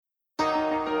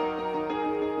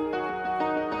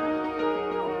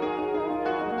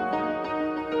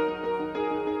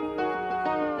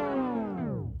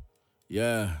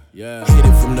Yeah. Hit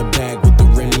it from the back with the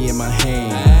Remy in my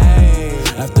hand.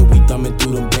 After we thumbing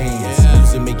through them bands.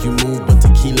 Music make you move, but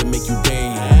tequila make you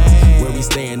dance. Where we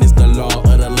stayin' is the law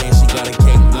of the land. She got a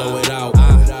cake, blow it out.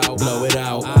 Blow it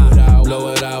out. Blow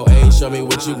it out. Ayy, show me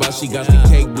what you bout. She got the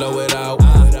cake, blow it out.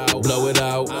 Blow it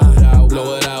out.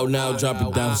 Blow it out. Now drop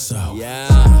it down south.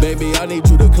 Baby, I need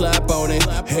you to clap on it.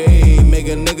 Hey, make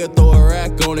a nigga throw a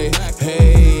rack on it.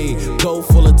 Hey, go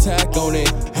full attack on it.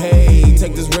 Hey,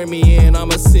 take this Remy in,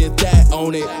 I'ma sit that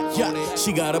on it. Yeah,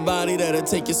 she got a body that'll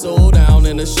take your soul down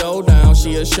in a showdown.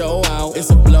 She a show out,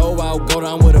 it's a blowout. Go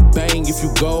down with a bang if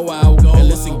you go out. And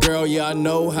listen, girl, yeah, I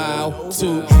know how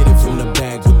to hit it from the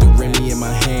back with the Remy in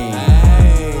my hand.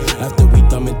 After we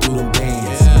thumbing through them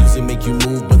bands. Music make you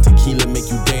move, but tequila make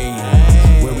you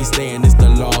dance. Where we stayin' is the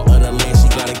law of the land. She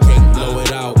got a cake, blow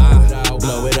it out.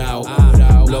 Blow it out.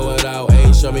 Blow it out.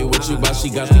 Ayy, show me what you bout. She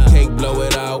got the cake, blow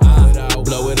it out.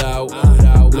 Blow it out.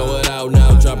 Blow it out.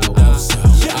 Now drop it down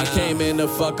south. I came in to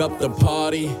fuck up the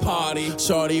party.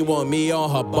 Shorty want me on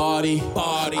her body.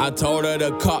 I told her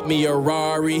to cop me a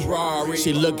Rari.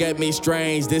 She look at me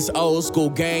strange, this old school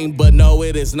game, but no,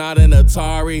 it is not an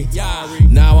Atari.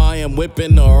 Now I am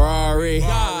whipping a Rari.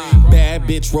 Bad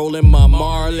bitch rolling my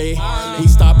Marley. We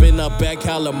stopping up at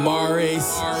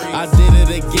Calamares. I did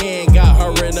it again, got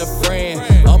her and a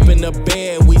friend. Up in the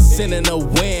bed, we sending a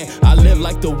win. I live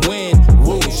like the wind,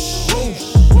 whoosh.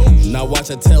 Now watch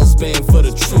a tailspin for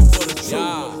the truth.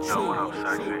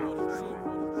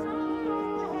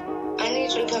 I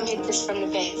need you to come hit this from the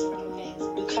back.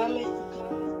 You coming?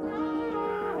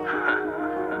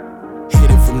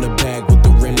 Hit it from the back with the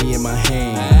Remy in my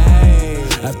hand.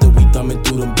 After we thumbing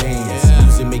through them bands.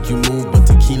 Music make you move, but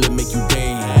tequila make you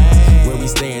dance. Where we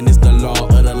stayin' is the law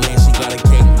of the land. She got a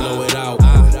cake, blow it out.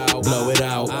 Blow it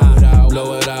out.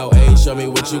 Blow it out. Ayy, show me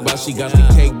what you bout. She got the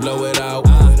cake.